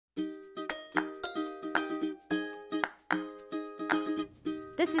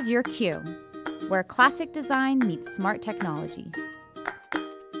This is your Q, where classic design meets smart technology.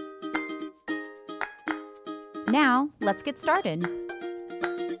 Now, let's get started.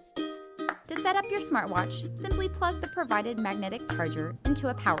 To set up your smartwatch, simply plug the provided magnetic charger into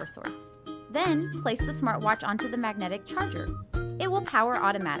a power source. Then, place the smartwatch onto the magnetic charger. It will power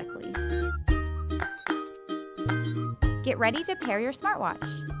automatically. Get ready to pair your smartwatch.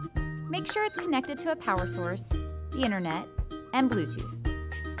 Make sure it's connected to a power source, the internet, and Bluetooth.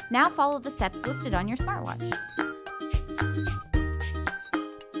 Now follow the steps listed on your smartwatch.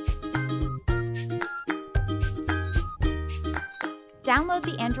 Download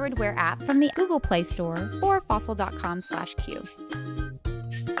the Android Wear app from the Google Play Store or fossil.com/Q.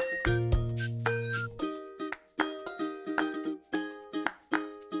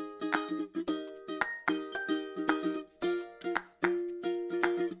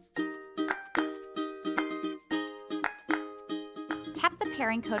 Tap the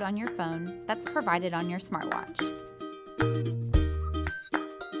pairing code on your phone that's provided on your smartwatch.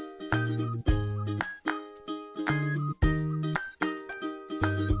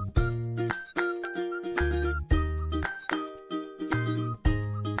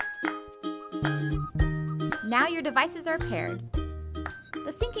 Now your devices are paired.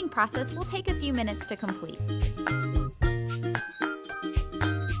 The syncing process will take a few minutes to complete.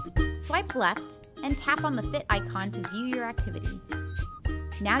 Swipe left and tap on the Fit icon to view your activity.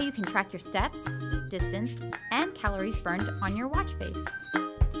 Now you can track your steps, distance, and calories burned on your watch face.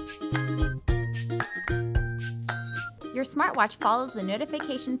 Your smartwatch follows the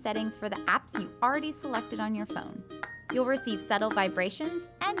notification settings for the apps you already selected on your phone. You'll receive subtle vibrations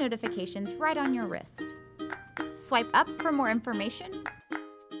and notifications right on your wrist. Swipe up for more information.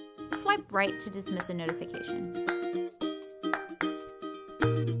 Swipe right to dismiss a notification.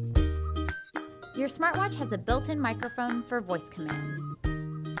 Your smartwatch has a built-in microphone for voice commands.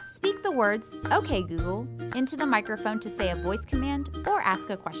 Speak the words, "Okay Google," into the microphone to say a voice command or ask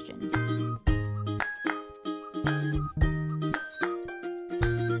a question.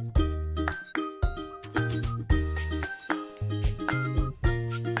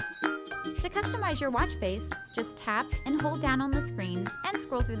 To customize your watch face, just tap and hold down on the screen and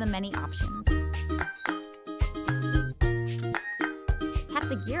scroll through the many options. Tap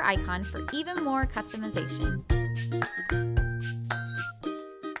the gear icon for even more customization.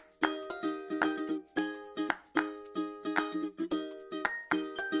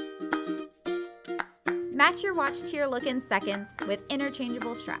 Match your watch to your look in seconds with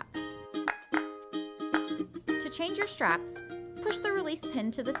interchangeable straps. To change your straps, push the release pin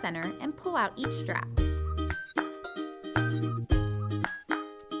to the center and pull out each strap.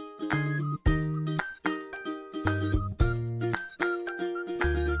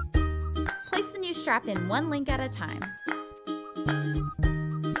 Place the new strap in one link at a time.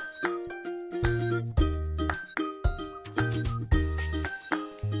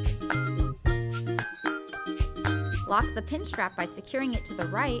 Lock the pin strap by securing it to the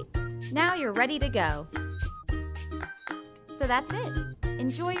right. Now you're ready to go. So that's it.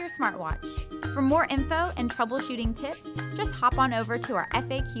 Enjoy your smartwatch. For more info and troubleshooting tips, just hop on over to our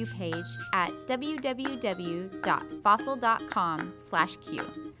FAQ page at www.fossil.com/Q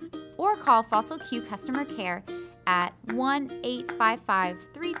or call Fossil Q customer care at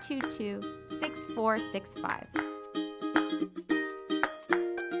 1-855-322-6465.